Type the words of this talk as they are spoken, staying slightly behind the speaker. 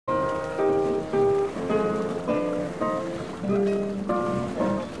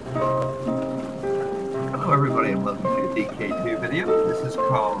DK2 video. This is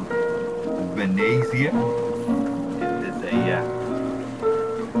called Venezia. It is a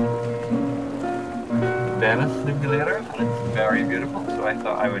Venice simulator and it's very beautiful, so I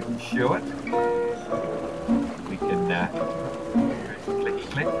thought I would show it. We can clicky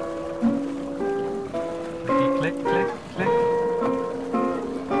click, clicky click, click, click.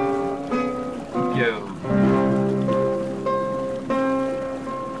 Yo.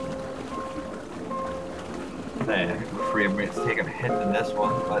 I think the frame rate's taking a hit in this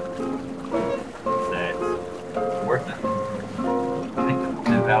one, but it's worth it. I think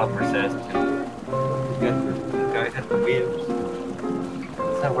the developer says to get the guys hit the waves.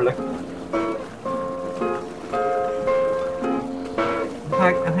 Let's have a look. In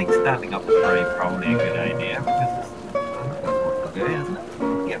fact, I think standing up is probably a good idea because that's what to do, isn't it?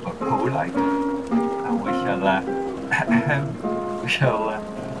 Get a pole light, and we shall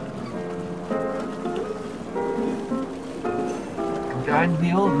down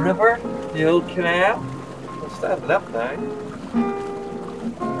the old river, the old canal. We'll stand it up now.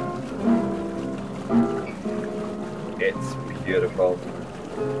 It's beautiful.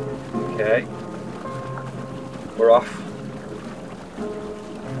 Okay, we're off.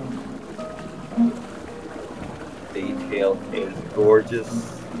 Detail is gorgeous.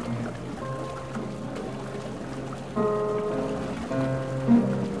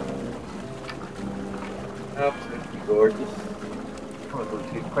 Absolutely gorgeous. I don't want to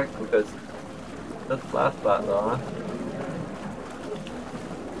go too quick because let's flash that on.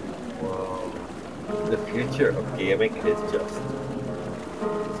 Wow. The future of gaming is just,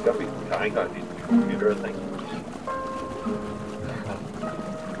 it's got to be, I got a new computer, I think. I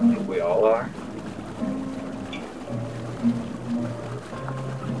think we all are.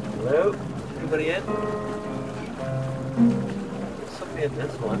 Hello? Anybody in? There's somebody in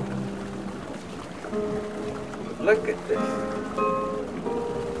this one. Look at this.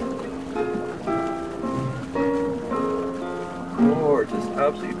 Gorgeous,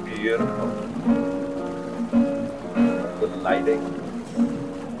 absolutely beautiful. The lighting,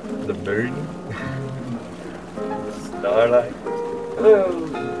 the moon, the starlight. Hello!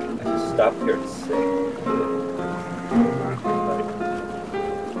 I just stopped here to sing.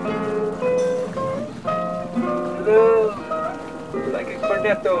 Hello! Like a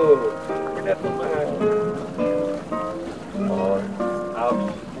cornetto man. Oh, it's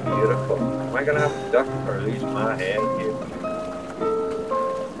absolutely beautiful. Am I gonna have to duck or lose my head here?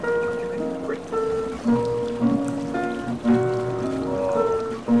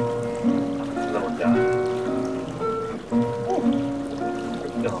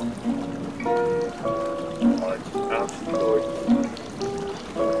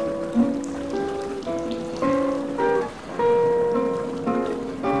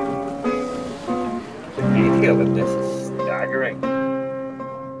 The detail of this is staggering.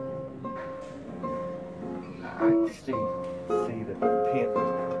 I see the paint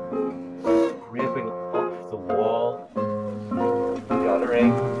scraping off the wall,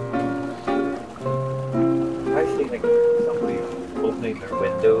 guttering. I see like somebody opening their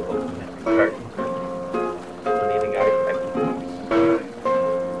window, opening the curtains, or leaning out.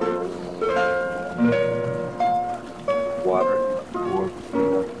 Water.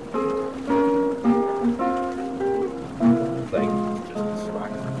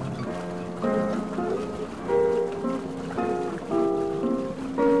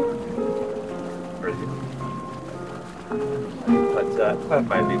 That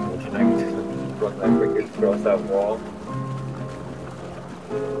might be motion. I can just run that quicker across that wall.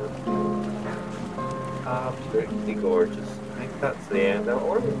 Absolutely gorgeous. I think that's the end now.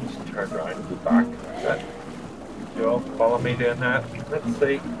 Or we just turn around and go back. You all follow me doing that? Let's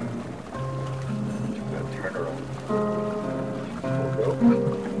see. I'm just going to turn around. We'll go.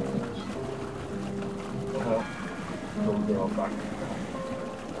 We'll go back.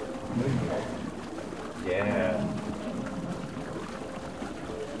 Yeah.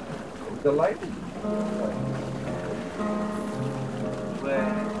 The light.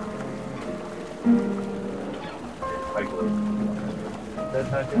 That's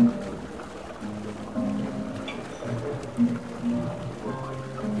not good.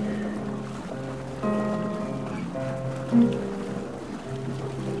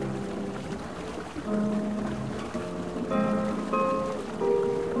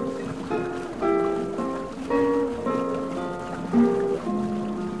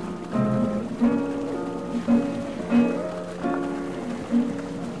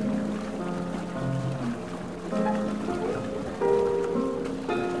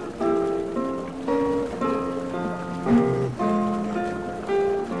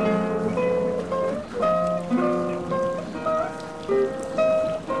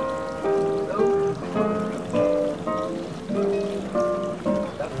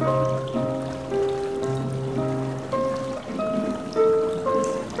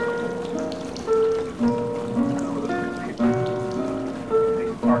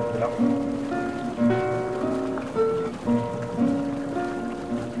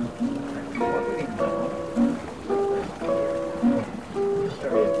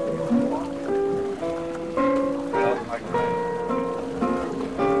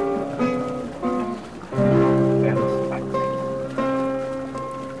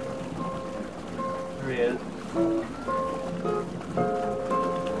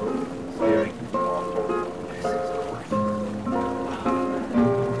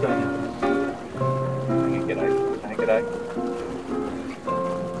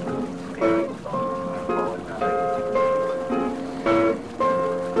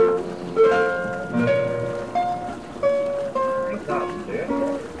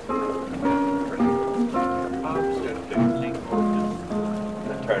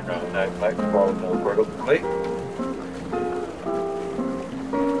 turn around now, like falling over, hopefully.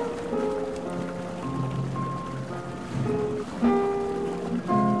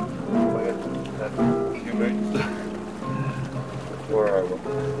 Where are we?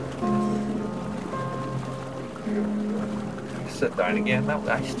 Sit down again. That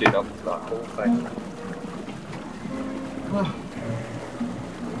I stood up for that whole thing.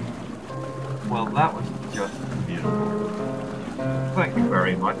 Well, that was just beautiful. Thank you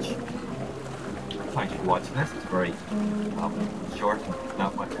very much. Thanks for watching this. It's very short and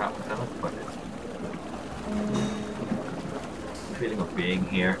not much happens in it, but it's the feeling of being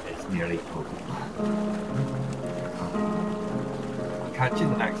here is nearly total. I'll catch you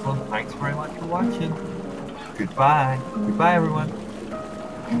in the next one. Thanks very much for watching. Goodbye. Goodbye, everyone.